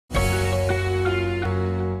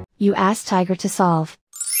You ask Tiger to solve.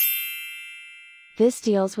 This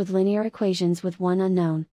deals with linear equations with one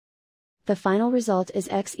unknown. The final result is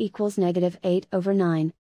x equals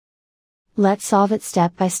 -8/9. Let's solve it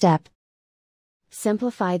step by step.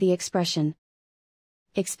 Simplify the expression.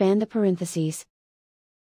 Expand the parentheses.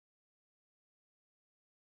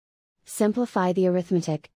 Simplify the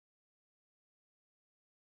arithmetic.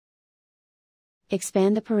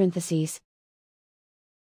 Expand the parentheses.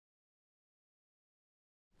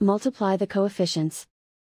 Multiply the coefficients.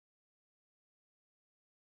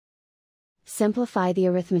 Simplify the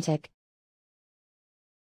arithmetic.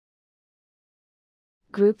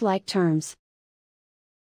 Group like terms.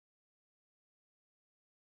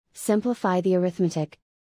 Simplify the arithmetic.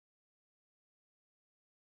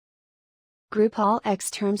 Group all x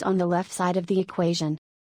terms on the left side of the equation.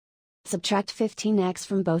 Subtract 15x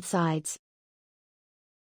from both sides.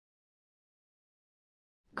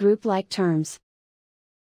 Group like terms.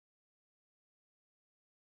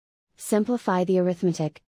 Simplify the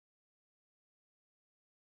arithmetic.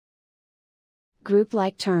 Group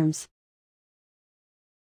like terms.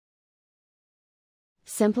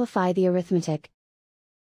 Simplify the arithmetic.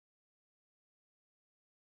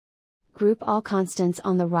 Group all constants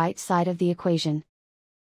on the right side of the equation.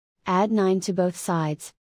 Add 9 to both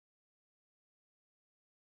sides.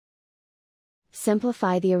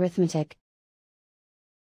 Simplify the arithmetic.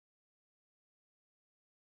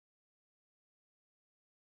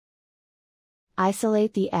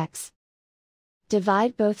 Isolate the x.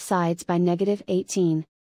 Divide both sides by -18.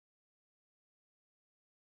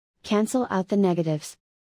 Cancel out the negatives.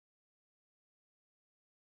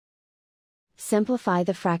 Simplify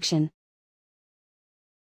the fraction.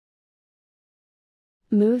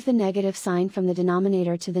 Move the negative sign from the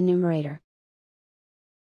denominator to the numerator.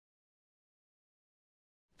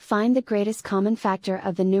 Find the greatest common factor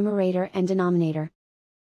of the numerator and denominator.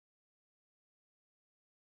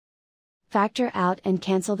 Factor out and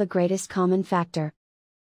cancel the greatest common factor.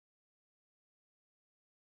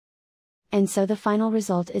 And so the final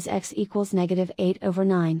result is x equals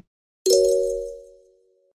 -8/9.